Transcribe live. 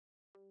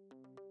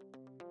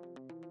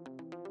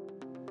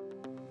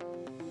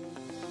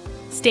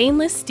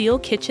Stainless Steel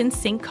Kitchen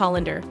Sink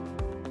Colander.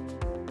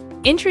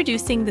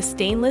 Introducing the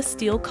Stainless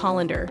Steel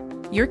Colander,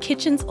 your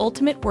kitchen's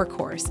ultimate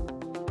workhorse.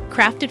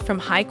 Crafted from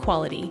high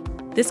quality,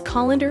 this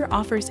colander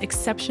offers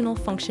exceptional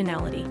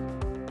functionality.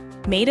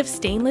 Made of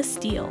stainless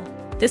steel,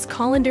 this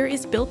colander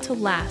is built to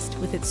last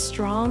with its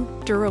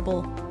strong,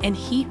 durable, and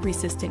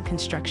heat-resistant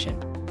construction.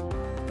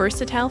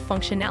 Versatile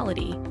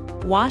functionality: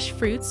 wash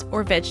fruits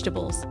or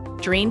vegetables,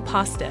 drain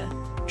pasta,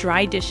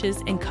 dry dishes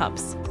and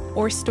cups,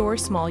 or store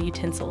small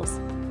utensils.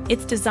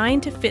 It's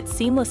designed to fit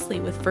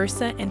seamlessly with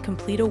Versa and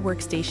Completo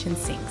workstation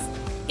sinks.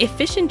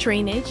 Efficient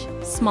drainage,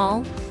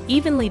 small,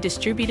 evenly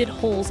distributed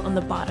holes on the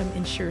bottom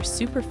ensure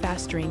super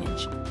fast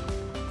drainage.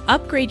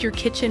 Upgrade your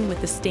kitchen with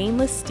the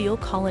stainless steel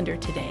colander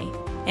today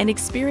and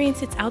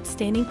experience its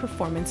outstanding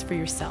performance for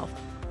yourself.